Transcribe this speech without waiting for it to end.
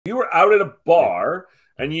You were out at a bar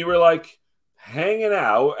and you were like hanging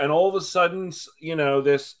out, and all of a sudden, you know,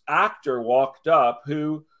 this actor walked up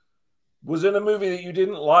who was in a movie that you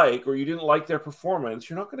didn't like, or you didn't like their performance.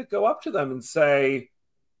 You're not going to go up to them and say,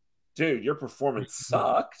 dude, your performance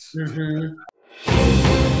sucked. Mm-hmm.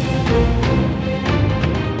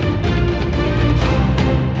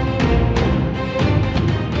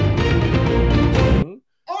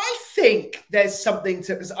 I think there's something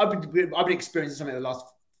to, because I've been experiencing something in the last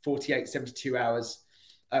 48, 72 hours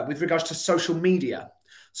with regards to social media.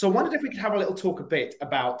 So I wondered if we could have a little talk a bit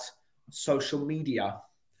about social media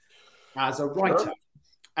as a writer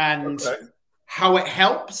and how it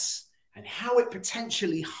helps and how it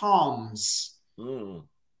potentially harms. All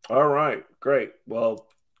right, great. Well,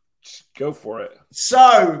 go for it.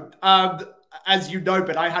 So, as you know,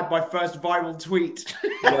 but I had my first viral tweet.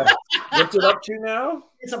 Yeah. What's it up to now?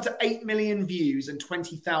 It's up to 8 million views and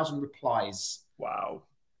 20,000 replies. Wow.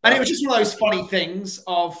 And it was just one of those funny things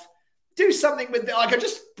of do something with, like,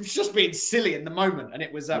 just being silly in the moment. And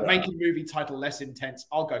it was making movie title less intense.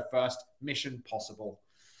 I'll go first. Mission Possible.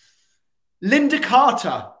 Linda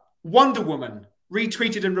Carter, Wonder Woman,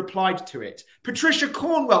 retweeted and replied to it. Patricia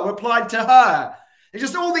Cornwell replied to her. It's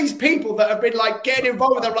just all these people that have been like getting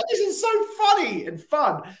involved with them. Like, this is so funny and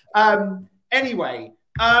fun. Anyway,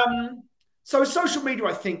 so social media,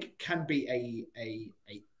 I think, can be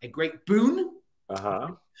a great boon.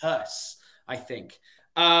 Curse, I think.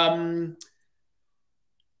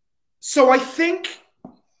 So I think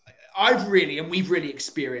we've really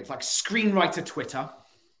experienced like screenwriter Twitter.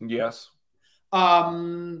 Yes.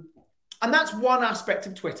 And that's one aspect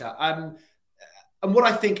of Twitter. And what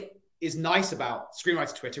I think is nice about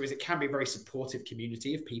screenwriter Twitter is it can be a very supportive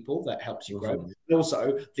community of people that helps you grow. But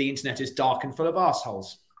also, the internet is dark and full of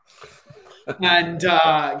assholes. And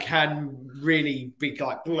can really be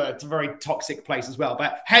like, it's a very toxic place as well.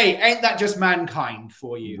 But hey, ain't that just mankind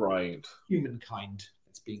for you? Right. Humankind.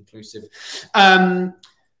 Let's be inclusive.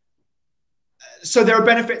 So there are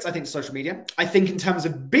benefits, I think, to social media. I think in terms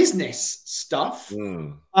of business stuff,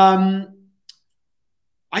 I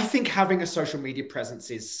think having a social media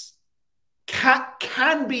presence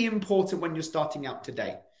can be important when you're starting out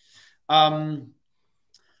today.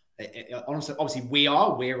 Obviously,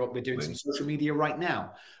 we're doing some social media right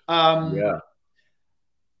now. I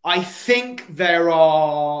think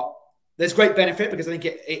there's great benefit because I think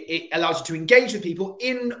it allows you to engage with people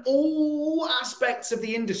in all aspects of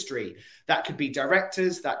the industry. That could be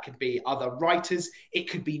directors, that could be other writers, it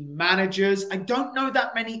could be managers. I don't know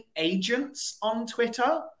that many agents on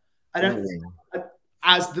Twitter. I don't think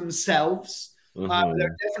as themselves. There are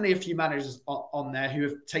definitely a few managers on there who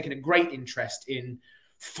have taken a great interest in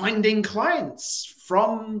finding clients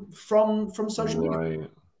from social media.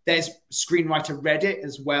 There's Screenwriter Reddit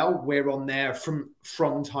as well. We're on there from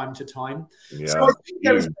time to time. So I think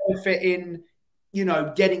there is benefit in, you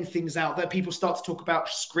know, getting things out there. People start to talk about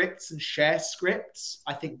scripts and share scripts.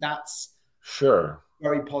 I think that's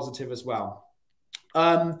very positive as well.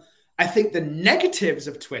 I think the negatives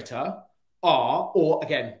of Twitter are, or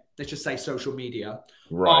again, let's just say social media,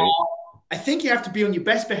 I think you have to be on your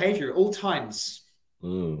best behavior at all times.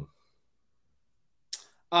 And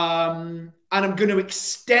I'm going to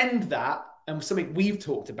extend that, and something we've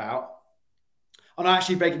talked about, and I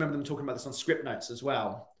actually vaguely remember them talking about this on Script Notes as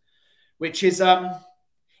well, which is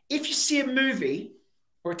if you see a movie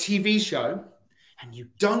or a TV show and you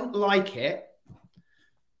don't like it,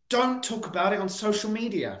 don't talk about it on social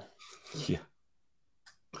media.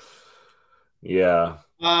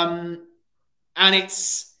 And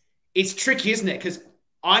it's tricky, isn't it? Because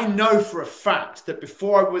I know for a fact that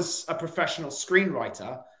before I was a professional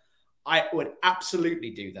screenwriter, I would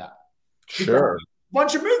absolutely do that. A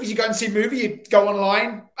bunch of movies. You go and see a movie, you go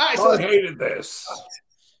online. I hated this.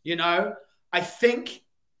 You know, I think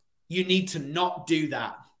you need to not do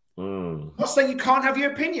that. I'm not saying you can't have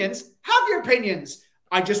your opinions. Have your opinions.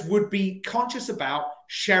 I just would be conscious about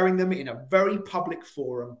sharing them in a very public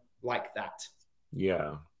forum like that.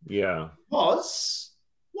 Because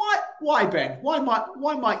why, Ben? Why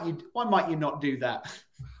might you not do that?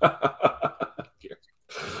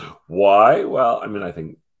 Why? Well, I mean, I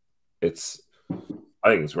think it's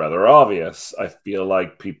rather obvious. I feel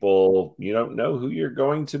like people, you don't know who you're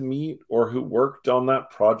going to meet or who worked on that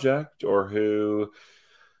project or who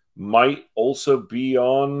might also be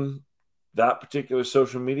on that particular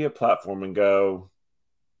social media platform and go,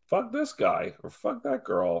 fuck this guy or fuck that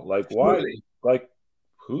girl. Like, why? Like,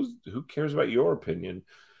 who cares about your opinion?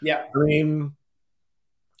 Yeah. I mean,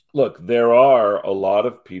 look, there are a lot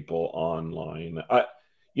of people online. I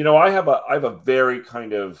have a very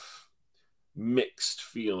kind of mixed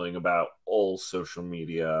feeling about all social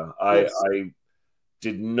media. Yes. I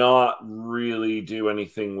did not really do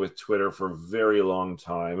anything with Twitter for a very long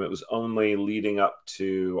time. It was only leading up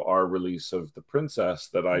to our release of The Princess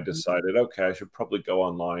that I decided, okay, I should probably go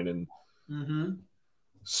online and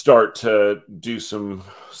start to do some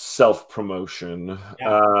self-promotion.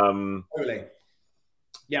 Totally.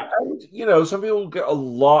 Yeah. And, you know, some people get a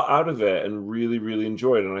lot out of it and really, really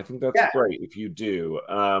enjoy it. And I think that's great if you do.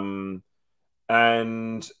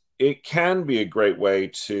 And it can be a great way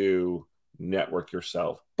to network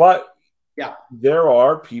yourself. But there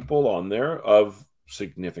are people on there of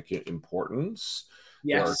significant importance.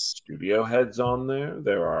 There are studio heads on there.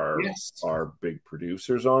 There are big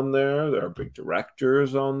producers on there. There are big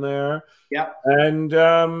directors on there.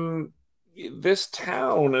 And this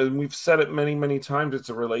town, and we've said it many, many times, it's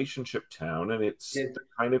a relationship town, and it's the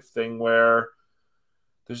kind of thing where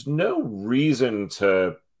there's no reason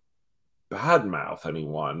to badmouth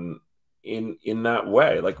anyone in that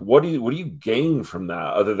way. Like, what do you gain from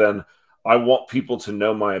that other than I want people to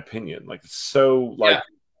know my opinion? Like, it's so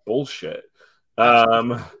bullshit.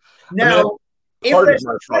 Now, part of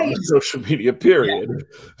my problem with social media, period.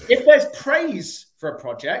 If there's praise for a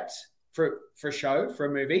project, for a show, for a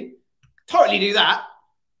movie, totally do that.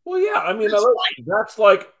 Well, yeah, I mean, that's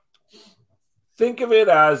like, think of it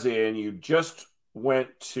as in you just went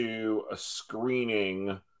to a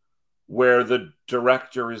screening where the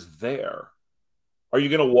director is there. Are you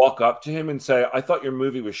going to walk up to him and say, I thought your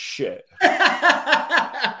movie was shit?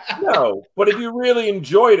 No, but if you really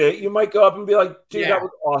enjoyed it, you might go up and be like, dude, that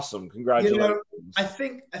was awesome. Congratulations. You know, I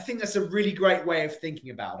think that's a really great way of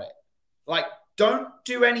thinking about it. Like, don't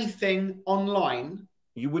do anything online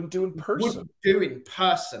you wouldn't do in person. Wouldn't do in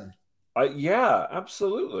person. Yeah,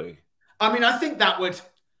 absolutely. I mean, I think that would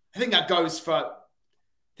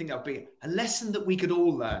be a lesson that we could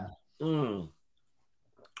all learn.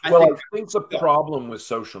 I think the problem with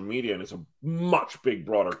social media, and it's a much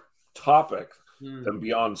broader topic than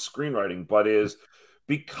beyond screenwriting, but is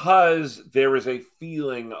because there is a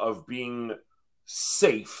feeling of being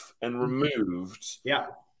safe and removed.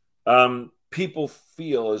 People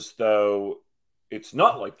feel as though it's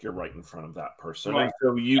not like you're right in front of that person. And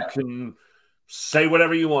so you can say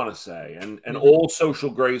whatever you want to say. And all social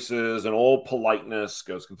graces and all politeness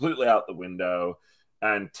goes completely out the window,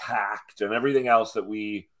 and tact and everything else that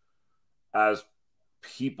we, as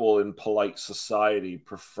people in polite society,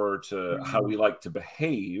 prefer to how we like to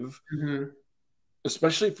behave,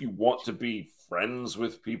 especially if you want to be friends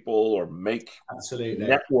with people or make a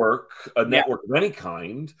network of any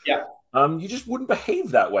kind. You just wouldn't behave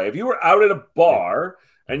that way. If you were out at a bar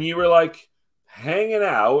and you were like hanging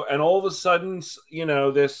out and all of a sudden, you know,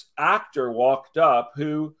 this actor walked up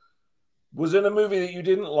who was in a movie that you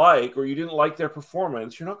didn't like, or you didn't like their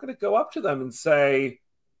performance, you're not going to go up to them and say,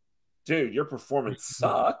 dude, your performance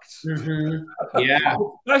sucked.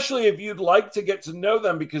 Especially if you'd like to get to know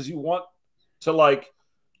them because you want to, like,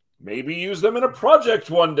 maybe use them in a project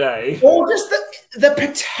one day. Or just the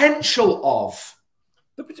potential of.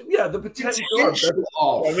 The potential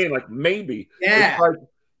of. I mean, like, maybe. Yeah. Like,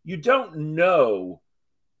 you don't know.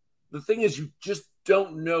 The thing is, you just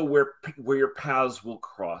don't know where your paths will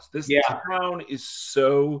cross. This town is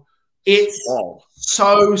so small.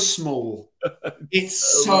 So small.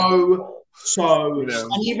 It's so small. And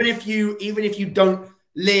even if you don't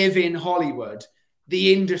live in Hollywood,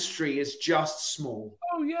 the industry is just small.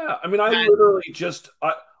 Oh yeah. I mean, I literally just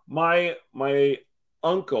my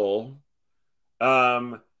uncle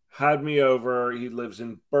had me over. He lives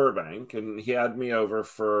in Burbank, and he had me over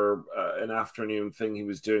for an afternoon thing he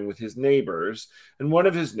was doing with his neighbors. And one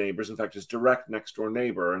of his neighbors, in fact, his direct next door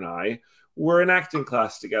neighbor, and I were in acting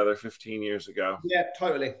class together 15 years ago. Yeah,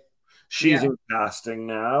 totally. She's in casting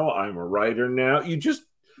now. I'm a writer now.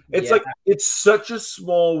 It's like, it's such a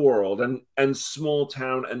small world and small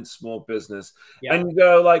town and small business. And you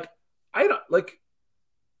go like, I don't like,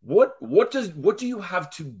 what do you have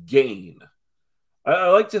to gain? I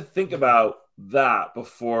like to think about that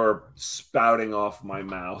before spouting off my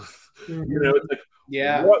mouth. You know, it's like,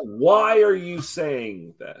 why are you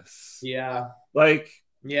saying this? You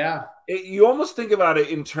almost think about it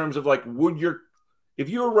in terms of like, if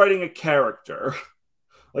you were writing a character,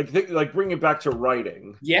 like bring it back to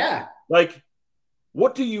writing. Like,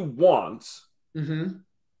 what do you want?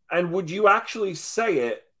 And would you actually say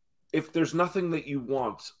it if there's nothing that you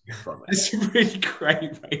want from it? It's a really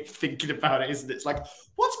great way of thinking about it, isn't it? It's like,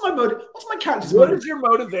 what's my character's motivation? What is your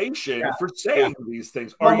motivation for saying these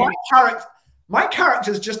things? My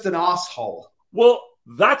character's just an asshole. Well,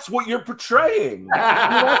 that's what you're portraying.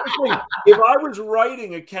 That's the thing. If I was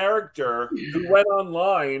writing a character who went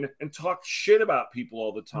online and talked shit about people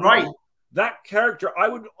all the time, right, that character, I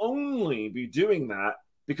would only be doing that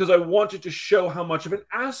because I wanted to show how much of an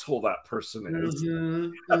asshole that person is,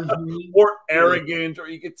 or arrogant or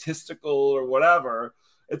egotistical or whatever.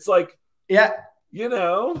 It's like, yeah. you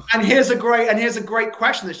know. And here's a great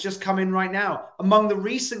question that's just come in right now. Among the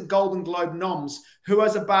recent Golden Globe noms, who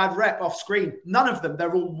has a bad rep off screen? None of them.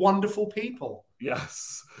 They're all wonderful people.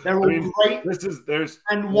 Yes. They're all great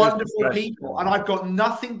and wonderful people. And I've got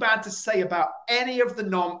nothing bad to say about any of the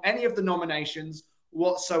nominations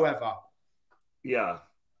whatsoever. Yeah.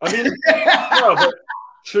 I mean, no, but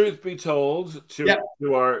truth be told, to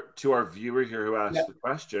our viewer here who asked the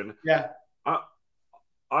question,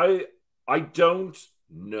 I don't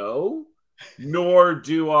know, nor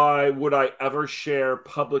would I ever share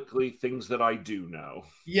publicly things that I do know.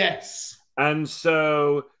 Yes. And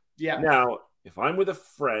so now, if I'm with a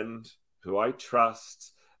friend who I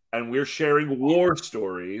trust and we're sharing war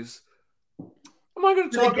stories, am I going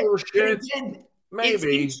to talk over shit?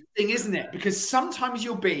 Maybe. It's interesting, isn't it? Because sometimes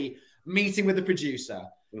you'll be meeting with a producer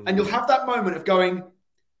and you'll have that moment of going,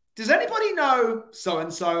 does anybody know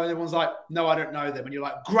so-and-so? And everyone's like, no, I don't know them. And you're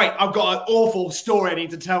like, great, I've got an awful story I need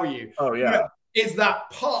to tell you. Oh, yeah. You know, it's that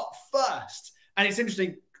part first. And it's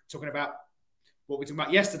interesting talking about what we talked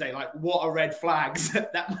about yesterday, like what are red flags?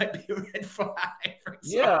 That might be a red flag.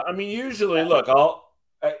 Yeah, I mean, usually, look,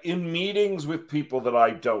 in meetings with people that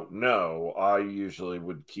I don't know, I usually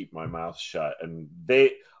would keep my mouth shut. And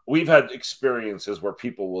we've had experiences where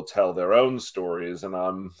people will tell their own stories, and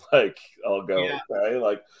I'm like, I'll go,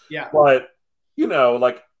 okay, but you know,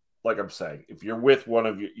 like I'm saying, if you're with one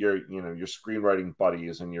of your screenwriting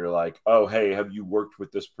buddies, and you're like, oh, hey, have you worked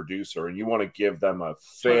with this producer, and you want to give them a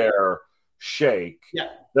fair shake,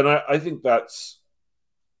 then I think that's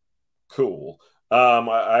cool.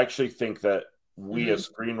 I actually think that we as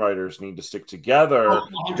screenwriters need to stick together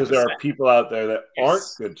because there are people out there that aren't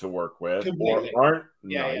good to work with or aren't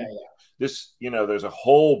nice. This, there's a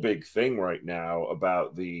whole big thing right now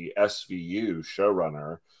about the SVU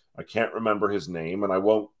showrunner. I can't remember his name, and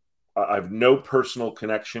I have no personal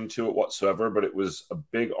connection to it whatsoever, but it was a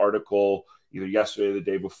big article either yesterday or the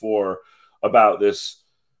day before about this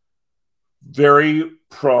very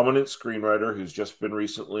prominent screenwriter who's just been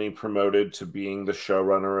recently promoted to being the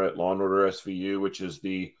showrunner at Law & Order SVU, which is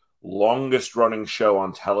the longest running show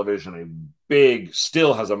on television,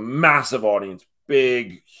 still has a massive audience,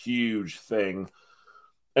 big, huge thing.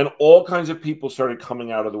 And all kinds of people started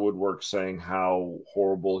coming out of the woodwork saying how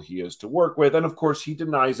horrible he is to work with. And of course, he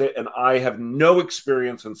denies it. And I have no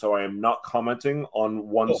experience, and so I am not commenting on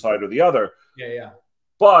one side or the other.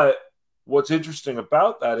 But what's interesting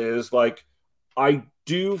about that is, like, I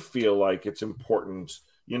do feel like it's important.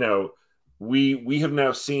 We have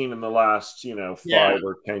now seen in the last 5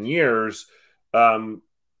 or 10 years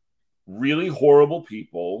really horrible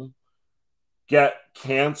people get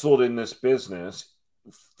canceled in this businance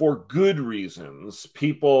for good reasons.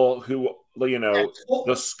 People who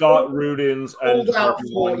the Scott Rudins and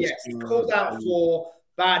called out for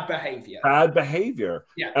bad behavior.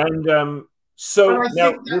 And so and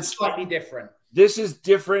I think that's slightly different. This is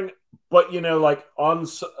different, but and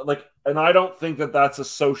I don't think that that's a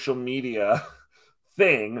social media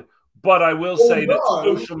thing, but I will say that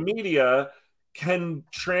social media can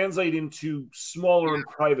translate into smaller and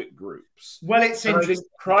private groups. Well, it's interesting. I think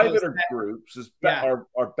private groups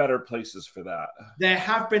are better places for that. There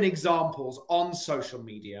have been examples on social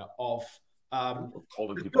media of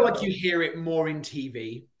calling I people feel like you hear it more in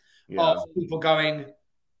TV of people going,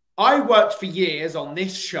 I worked for years on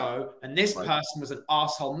this show, and this person was an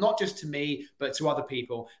asshole, not just to me, but to other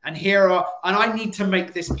people. And and I need to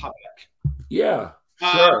make this public. Yeah,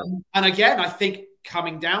 sure. And again, I think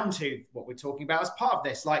coming down to what we're talking about as part of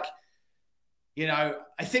this, I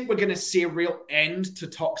think we're going to see a real end to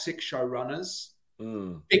toxic showrunners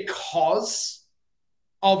because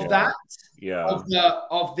of that. Yeah.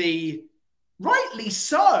 Of the rightly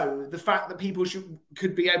so, the fact that people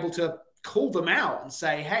could be able to call them out and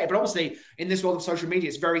say, hey, but obviously in this world of social media,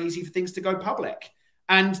 it's very easy for things to go public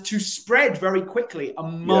and to spread very quickly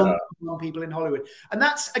among people in Hollywood. And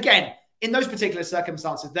that's, again, in those particular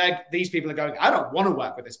circumstances, these people are going, I don't want to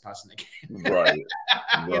work with this person again.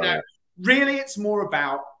 Right. Really, it's more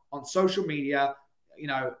about on social media,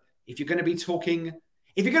 if you're going to be talking,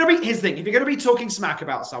 here's the thing, if you're going to be talking smack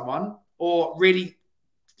about someone, or really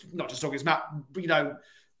not just talking smack,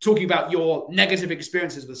 talking about your negative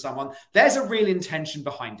experiences with someone, there's a real intention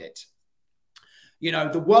behind it. You know,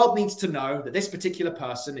 the world needs to know that this particular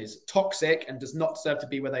person is toxic and does not deserve to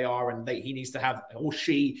be where they are, and he needs to have, or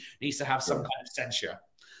she needs to have some kind of censure.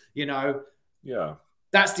 You know,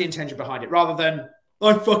 that's the intention behind it, rather than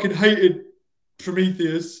I fucking hated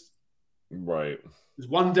Prometheus. Right. Because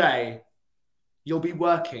one day you'll be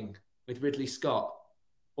working with Ridley Scott,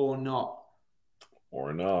 or not.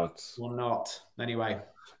 Or not. Or not. Anyway.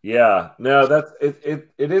 Yeah. No, that's it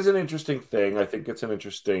is an interesting thing. I think it's an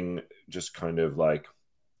interesting, just kind of like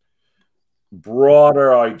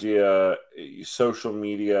broader idea, social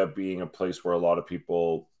media being a place where a lot of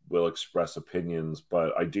people will express opinions.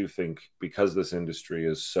 But I do think because this industry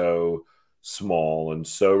is so small and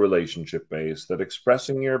so relationship based, that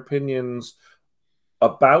expressing your opinions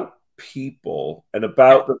about people and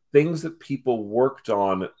about the things that people worked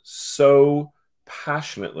on so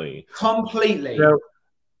passionately, completely. You know,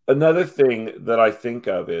 another thing that I think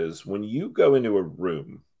of is when you go into a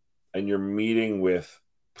room and you're meeting with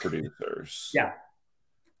producers,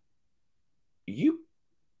 you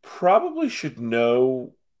probably should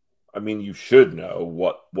know, I mean, you should know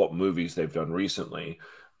what movies they've done recently,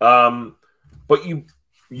 but you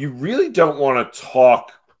really don't want to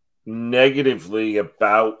talk negatively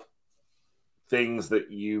about things that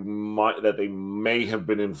they may have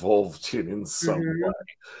been involved in some way.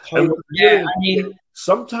 And I mean,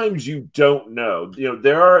 sometimes you don't know. You know,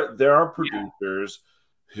 there are producers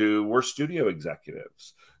who were studio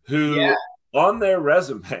executives who on their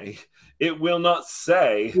resume it will not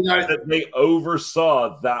say that they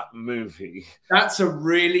oversaw that movie. That's a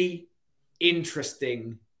really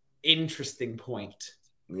interesting point.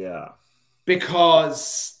 Yeah.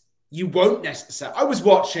 Because you won't necessarily. I was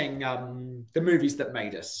watching the movies that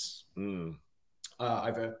made us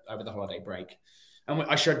over the holiday break, and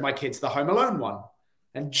I showed my kids the Home Alone one,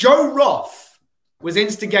 and Joe Roth was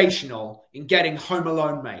instigational in getting Home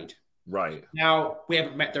Alone made. Right. Now, we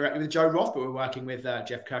haven't met directly with Joe Roth, but we're working with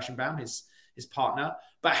Jeff Kirschenbaum, his partner.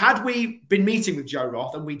 But had we been meeting with Joe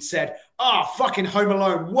Roth and we'd said, fucking Home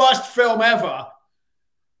Alone, worst film ever,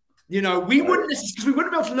 you know, we wouldn't necessarily, because we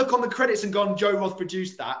wouldn't be able to look on the credits and go, Joe Roth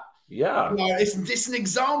produced that. Yeah. You know, it's an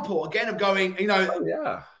example, again, of going, you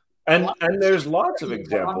know. And there's lots of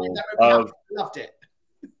examples of, loved it.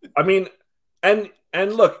 I mean, and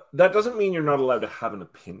look, that doesn't mean you're not allowed to have an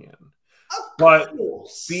opinion. But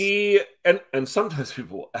and sometimes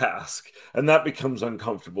people ask, and that becomes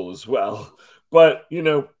uncomfortable as well. But you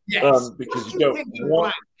know, because you don't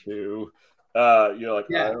want to, you're like,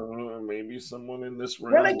 I don't know, maybe someone in this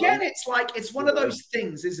room. Well, again, it's like it's one of those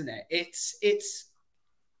things, isn't it? It's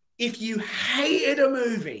if you hated a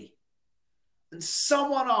movie and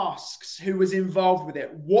someone asks who was involved with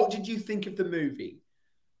it, what did you think of the movie?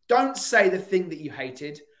 Don't say the thing that you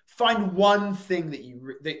hated. Find one thing that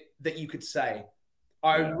you could say.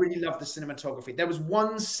 I really love the cinematography. There was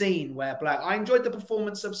one scene where I enjoyed the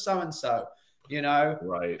performance of so-and-so, you know?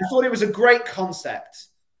 Right. I thought it was a great concept.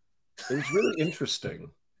 It was really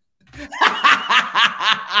interesting.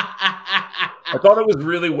 I thought it was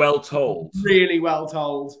really well told. Really well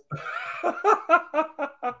told.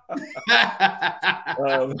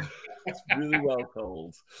 It's really well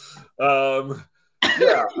told.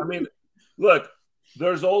 Yeah, I mean, look,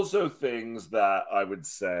 there's also things that I would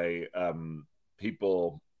say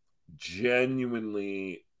people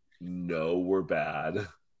genuinely know were bad,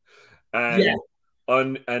 and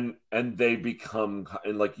they become,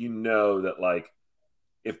 and like, you know, that like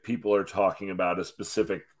if people are talking about a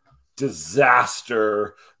specific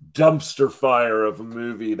disaster dumpster fire of a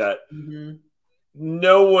movie that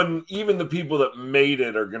no one, even the people that made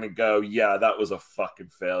it, are gonna go, yeah, that was a fucking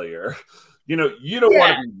failure. You know, you don't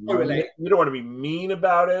want to be mean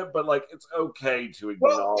about it, but like it's okay to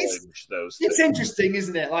acknowledge those things. It's interesting,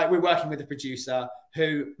 isn't it? Like, we're working with a producer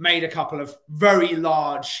who made a couple of very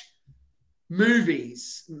large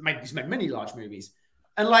movies. He's made many large movies,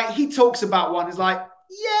 and like he talks about one, is like,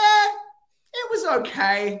 yeah, it was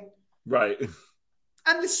okay, right?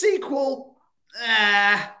 And the sequel,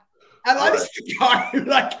 and like this guy who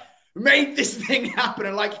like made this thing happen,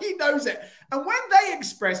 and like he knows it. And when they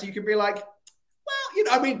express, you can be like, well, you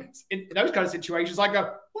know, I mean, in those kind of situations, I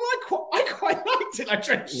go, well, I quite liked it. I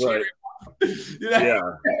tried to share it. You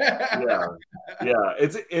know? Yeah.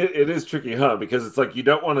 It is tricky, huh? Because it's like you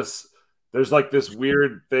don't want to. There's like this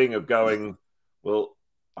weird thing of going, well,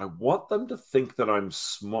 I want them to think that I'm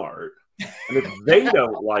smart, and if they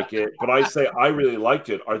don't like it, but I say I really liked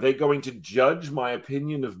it, are they going to judge my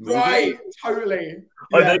opinion of movies? Right, totally.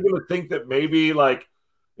 Are they going to think that maybe like,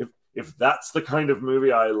 if that's the kind of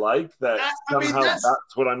movie I like, that that's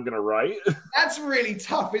what I'm going to write? That's really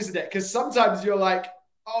tough, isn't it? Because sometimes you're like,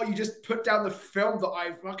 oh, you just put down the film that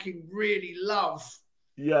I fucking really love.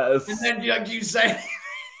 Yes. And then like you say,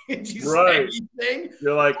 you right. say anything.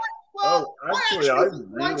 You're like, well, oh, actually, I really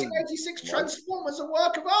 1986 Transformers a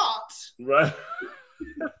work of art. Right.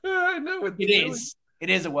 I know it is. It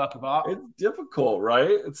is a work of art. It's difficult,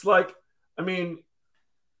 right? It's like, I mean,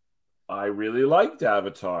 I really liked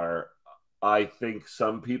Avatar. I think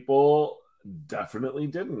some people definitely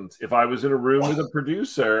didn't. If I was in a room with a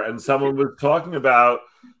producer and someone was talking about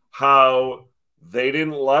how they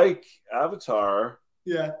didn't like Avatar,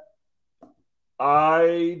 yeah,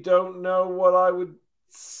 I don't know what I would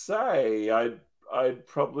say. I'd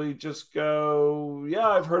probably just go, yeah,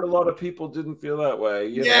 I've heard a lot of people didn't feel that way.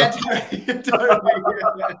 You know?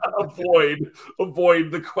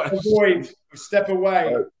 Avoid the question. Avoid. Step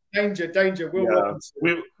away. Danger. We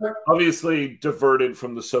obviously diverted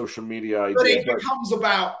from the social media idea. But it becomes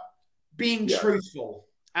about being truthful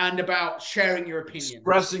and about sharing your opinion.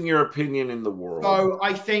 Expressing your opinion in the world. So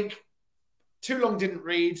I think Too Long Didn't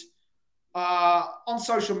Read on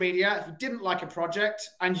social media, if you didn't like a project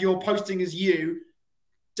and you're posting as you,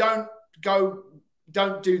 don't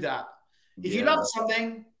do that. If you love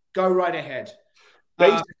something, go right ahead.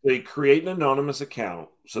 Basically, create an anonymous account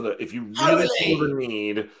so that if you really feel the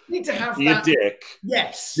need to have be a dick,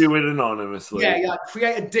 do it anonymously. Yeah,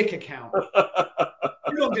 create a dick account.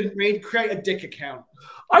 Too Long Didn't Read, create a dick account.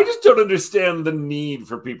 I just don't understand the need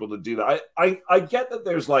for people to do that. I get that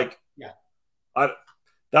there's like,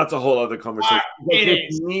 that's a whole other conversation.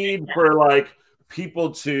 There's need for like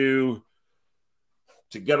people to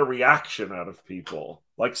get a reaction out of people.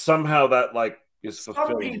 Like somehow that like is fulfilling.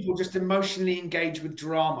 Some people just emotionally engage with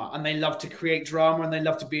drama and they love to create drama and they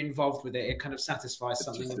love to be involved with it. It kind of satisfies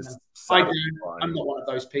something in them. I do. I'm not one of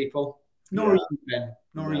those people. Nor are you, Ben.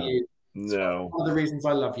 Nor are you. No. One of the reasons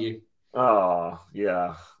I love you. Oh,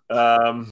 yeah.